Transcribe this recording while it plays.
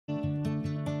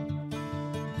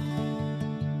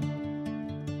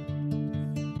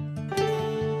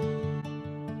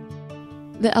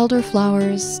The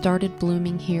elderflowers started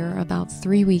blooming here about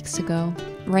 3 weeks ago,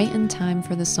 right in time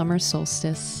for the summer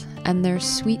solstice, and their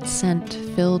sweet scent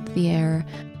filled the air,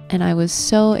 and I was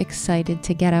so excited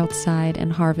to get outside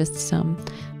and harvest some.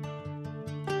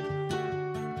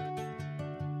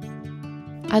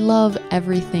 I love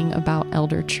everything about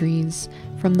elder trees,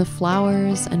 from the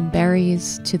flowers and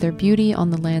berries to their beauty on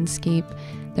the landscape,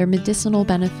 their medicinal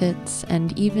benefits,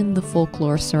 and even the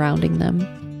folklore surrounding them.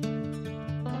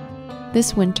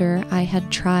 This winter, I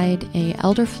had tried a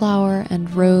elderflower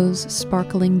and rose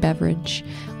sparkling beverage,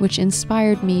 which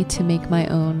inspired me to make my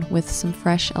own with some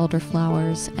fresh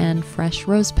elderflowers and fresh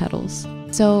rose petals.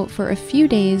 So for a few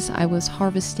days, I was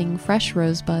harvesting fresh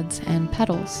rosebuds and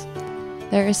petals.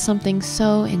 There is something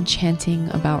so enchanting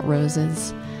about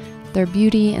roses. Their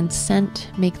beauty and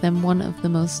scent make them one of the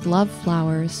most loved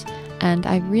flowers, and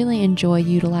I really enjoy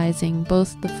utilizing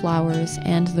both the flowers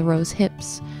and the rose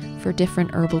hips for different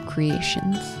herbal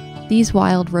creations. These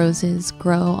wild roses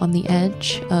grow on the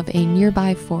edge of a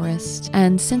nearby forest,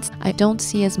 and since I don't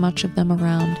see as much of them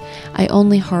around, I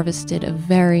only harvested a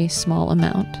very small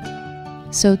amount.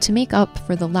 So to make up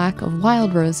for the lack of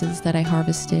wild roses that I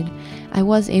harvested, I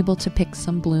was able to pick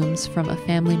some blooms from a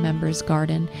family member's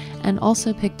garden and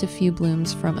also picked a few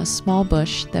blooms from a small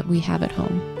bush that we have at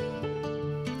home.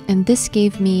 And this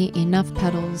gave me enough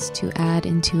petals to add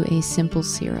into a simple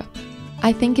syrup.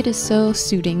 I think it is so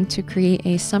suiting to create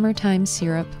a summertime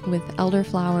syrup with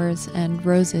elderflowers and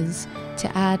roses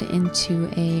to add into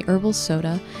a herbal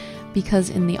soda,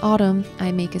 because in the autumn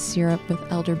I make a syrup with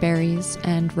elderberries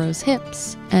and rose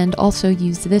hips, and also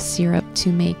use this syrup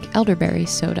to make elderberry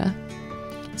soda.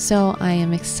 So I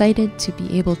am excited to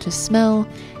be able to smell,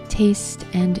 taste,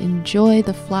 and enjoy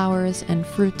the flowers and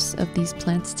fruits of these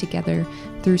plants together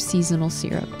through seasonal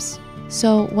syrups.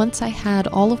 So once I had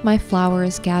all of my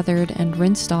flowers gathered and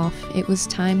rinsed off, it was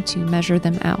time to measure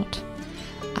them out.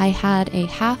 I had a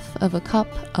half of a cup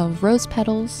of rose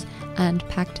petals and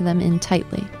packed them in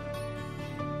tightly.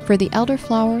 For the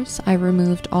elderflowers, I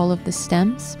removed all of the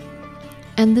stems,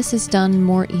 and this is done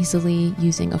more easily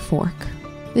using a fork.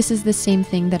 This is the same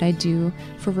thing that I do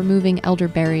for removing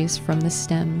elderberries from the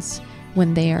stems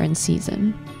when they are in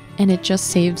season, and it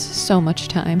just saves so much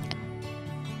time.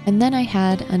 And then I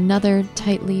had another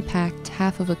tightly packed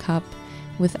half of a cup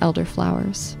with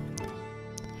elderflowers.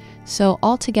 So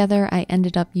altogether, I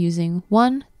ended up using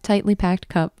one tightly packed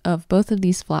cup of both of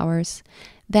these flowers.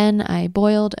 Then I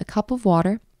boiled a cup of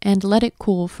water and let it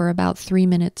cool for about 3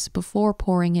 minutes before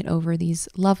pouring it over these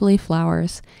lovely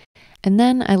flowers. And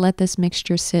then I let this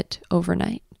mixture sit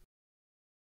overnight.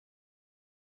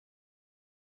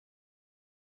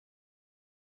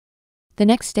 The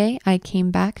next day, I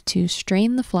came back to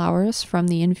strain the flowers from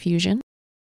the infusion,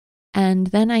 and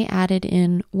then I added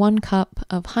in 1 cup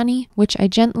of honey, which I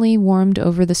gently warmed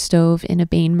over the stove in a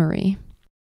bain-marie.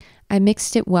 I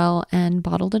mixed it well and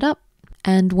bottled it up,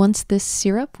 and once this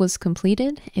syrup was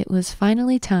completed, it was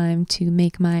finally time to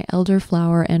make my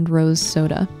elderflower and rose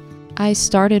soda. I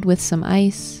started with some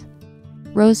ice,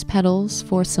 rose petals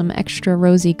for some extra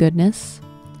rosy goodness,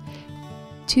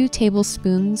 2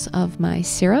 tablespoons of my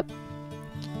syrup,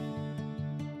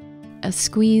 a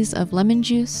squeeze of lemon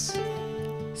juice,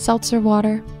 seltzer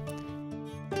water,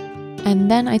 and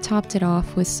then I topped it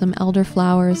off with some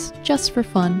elderflowers just for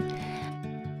fun,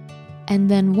 and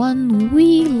then 1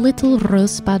 wee little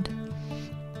rosebud.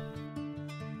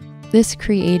 This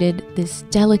created this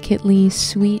delicately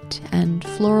sweet and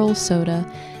floral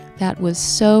soda that was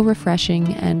so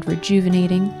refreshing and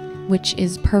rejuvenating, which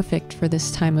is perfect for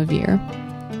this time of year.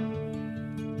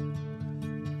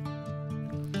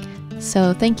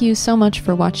 So thank you so much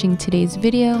for watching today's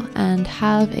video, and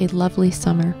have a lovely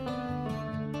summer.